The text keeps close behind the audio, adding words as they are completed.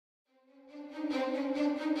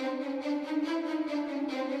Hey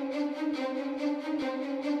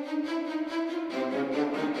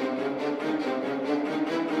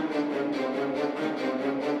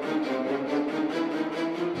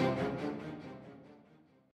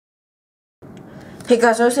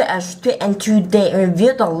guys, also Ashley, and today I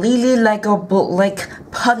reviewed the Lele Lego Bootleg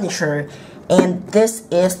Punisher, and this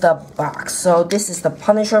is the box. So this is the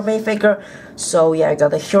Punisher minifigure. So yeah, I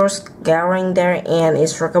got the hero scouring there, and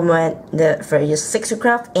it's recommended for your 6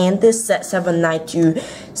 craft, and this set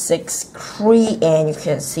 79263, and you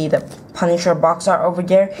can see the Punisher box art over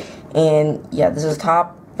there. And yeah, this is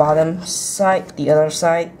top, bottom side, the other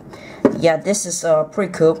side. Yeah, this is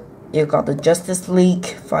pretty cool. You got the Justice League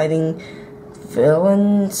fighting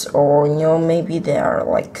villains, or you know, maybe they are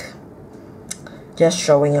like just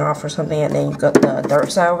showing off or something, and then you got the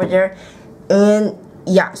dark side over there. And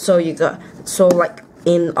yeah, so you got, so like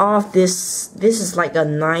in all of this is like a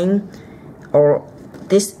 9, or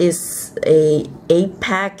this is a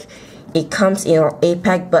 8-pack. It comes in an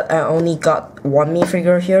 8-pack, but I only got one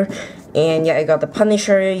minifigure here. And yeah, I got the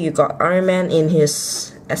Punisher, you got Iron Man in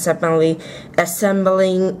his assembling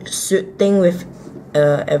suit thing with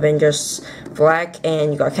Avengers flag,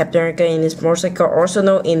 and you got Captain America in his motorcycle, also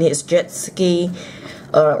known in his jet ski,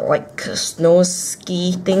 like snow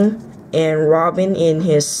ski thing, and Robin in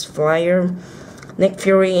his flyer, Nick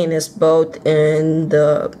Fury in his boat, and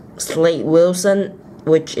the Slade Wilson,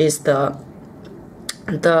 which is the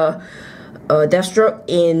Deathstroke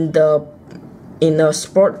in the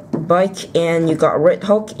sport bike, and you got Red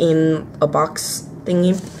Hulk in a box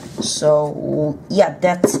thingy. So yeah,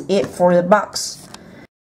 that's it for the box.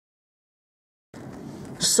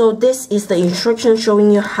 So this is the instruction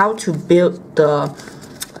showing you how to build the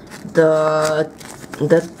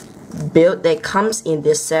build that comes in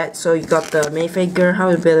this set. So you got the minifigure,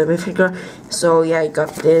 how to build a minifigure. So yeah, you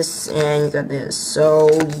got this and you got this. So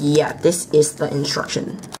yeah, this is the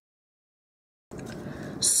instruction.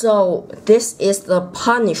 So this is the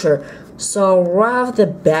Punisher. So right off the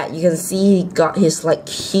bat, you can see he got his like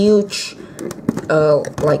huge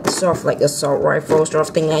like sort of like assault rifle sort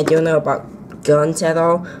of thing. I don't know about guns at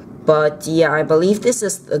all, but yeah, I believe this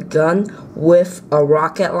is a gun with a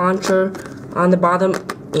rocket launcher on the bottom.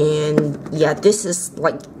 And yeah, this is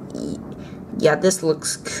like, yeah, this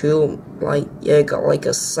looks cool. Like, yeah, you got like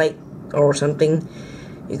a sight or something.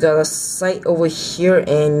 You got a sight over here,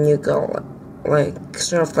 and you got like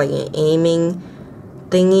sort of like an aiming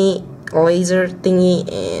thingy, laser thingy.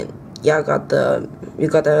 And yeah, you got the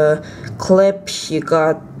clip, you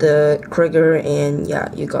got the trigger, and yeah,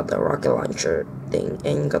 you got the rocket launcher thing,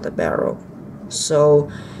 and you got the barrel. So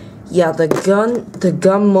yeah, the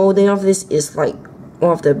gun molding of this is like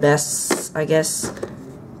one of the best, I guess.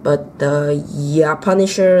 But yeah,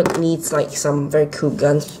 Punisher needs like some very cool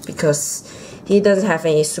guns because he doesn't have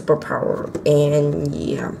any superpower. And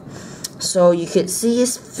yeah, so you could see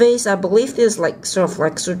his face. I believe this is like sort of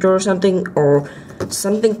like suture or something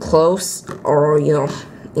close, or you know,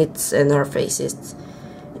 it's in her face.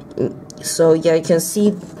 So yeah, you can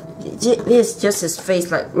see this is just his face.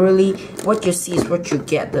 Like really, what you see is what you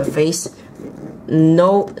get. The face,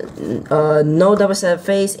 no double set of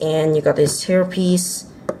face, and you got this hairpiece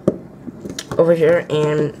over here,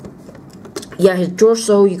 and yeah, his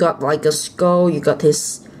torso. You got like a skull. You got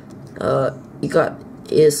his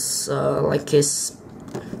like his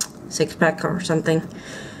 6-pack or something,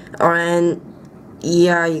 and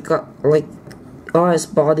yeah, you got like all his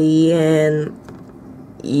body, and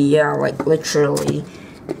yeah, like literally.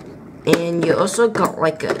 And you also got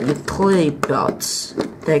like a utility belt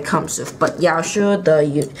that comes with, but yeah, I'll show you the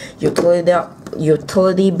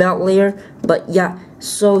utility belt later. But yeah,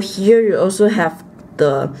 so here you also have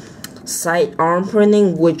the side arm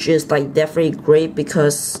printing, which is like definitely great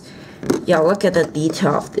because yeah, look at the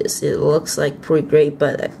detail of this. It looks like pretty great,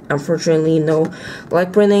 but unfortunately no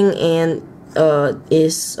light printing, and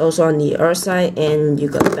is also on the other side, and you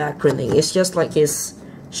got back printing. It's just like his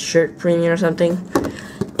shirt printing or something.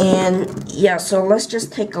 And yeah, so let's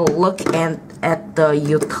just take a look at the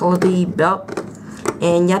utility belt.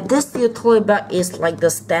 And yeah, this utility belt is like the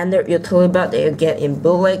standard utility belt that you get in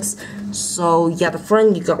bootlegs. So yeah, the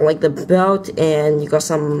front you got like the belt, and you got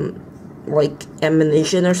some like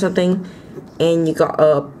ammunition or something, and you got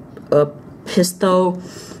a pistol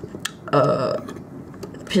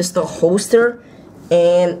holster.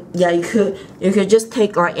 And yeah, you could just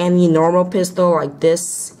take like any normal pistol like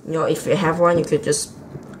this. You know, if you have one, you could just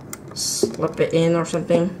slip it in or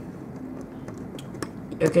something.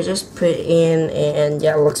 You could just put it in, and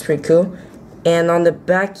yeah, it looks pretty cool. And on the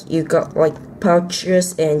back you got like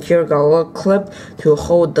pouches, and here got a little clip to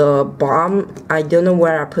hold the bomb. I don't know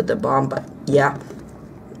where I put the bomb, but yeah.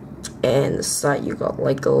 and the side you got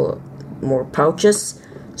like more pouches.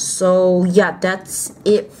 So yeah, that's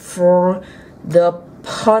it for the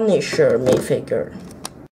Punisher minifigure.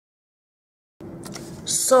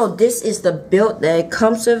 So this is the build that it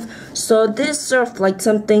comes with. So this sort of like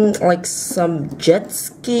something like some jet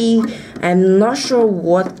ski. I'm not sure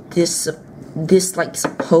what this like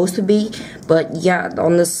supposed to be, but yeah,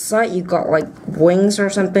 on the side you got like wings or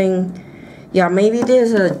something. Yeah, maybe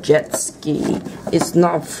this is a jet ski. It's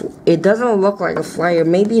not. It doesn't look like a flyer.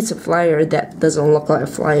 Maybe it's a flyer that doesn't look like a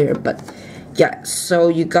flyer. But yeah, so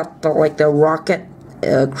you got the like the rocket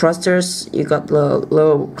clusters. You got the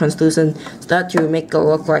little translucent stuff to make it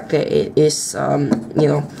look like that it is you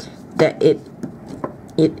know, that it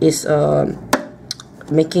is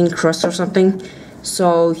making crust or something.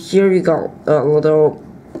 So here you got a little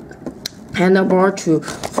handlebar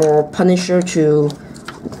for Punisher to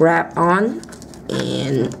grab on,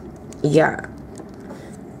 and yeah,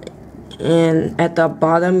 and at the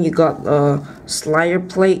bottom you got a slider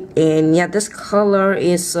plate, and yeah, this color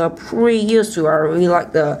is pretty used to. I really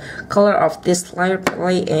like the color of this slider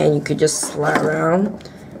plate, and you could just slide around,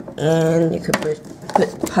 and you could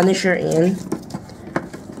put Punisher in,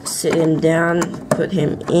 sit him down, put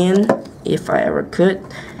him in if I ever could.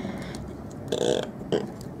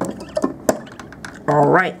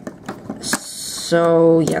 Alright,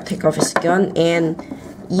 so yeah, take off his gun, and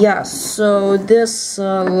yeah, so this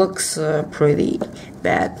looks pretty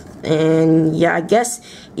bad. And yeah, I guess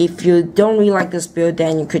if you don't really like this build,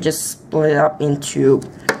 then you could just split it up into,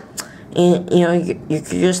 and you know, you could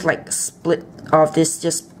just like split off this,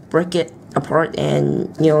 just break it apart,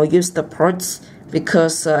 and you know, use the parts,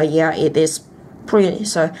 because yeah, it is pretty.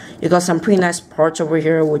 So you got some pretty nice parts over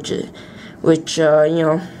here, which you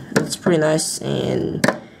know, it's pretty nice. And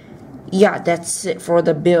yeah, that's it for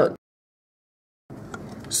the build.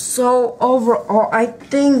 So overall, I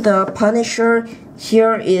think the Punisher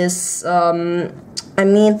here is I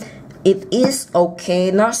mean, it is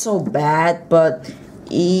okay, not so bad, but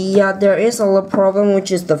yeah, there is a little problem,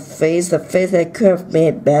 which is the face that could have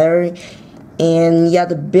made better. And yeah,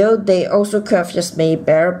 the build they also could have just made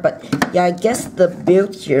better, but yeah, I guess the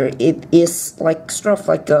build here, it is like sort of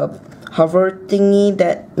like a hover thingy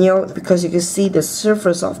that, you know, because you can see the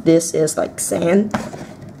surface of this is like sand.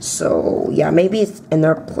 So yeah, maybe it's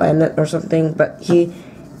another planet or something, but he,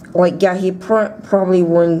 like, yeah, he probably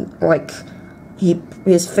wouldn't, like,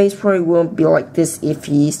 his face probably won't be like this if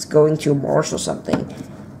he's going to Mars or something.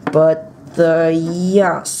 But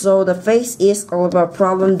yeah, so the face is a little bit of a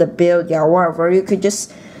problem. The build, yeah, whatever, you could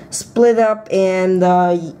just split up and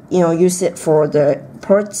you know, use it for the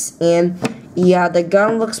parts. And yeah, the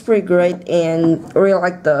gun looks pretty great, and I really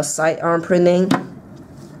like the sidearm printing.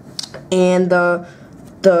 And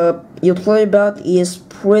the utility belt is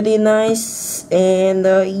pretty nice. And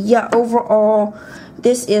yeah, overall,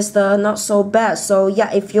 this is the not so bad. So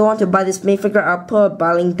yeah, if you want to buy this minifigure, I'll put a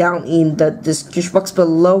buy link down in the description box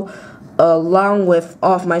below, along with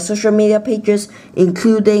all of my social media pages,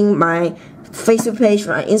 including my Facebook page,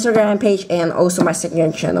 my Instagram page, and also my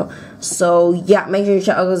second channel. So yeah, make sure you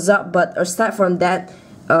check all those out. But aside from that,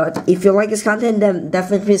 if you like this content, then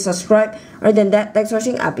definitely subscribe. Other than that, thanks for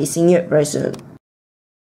watching. I'll be seeing you very soon.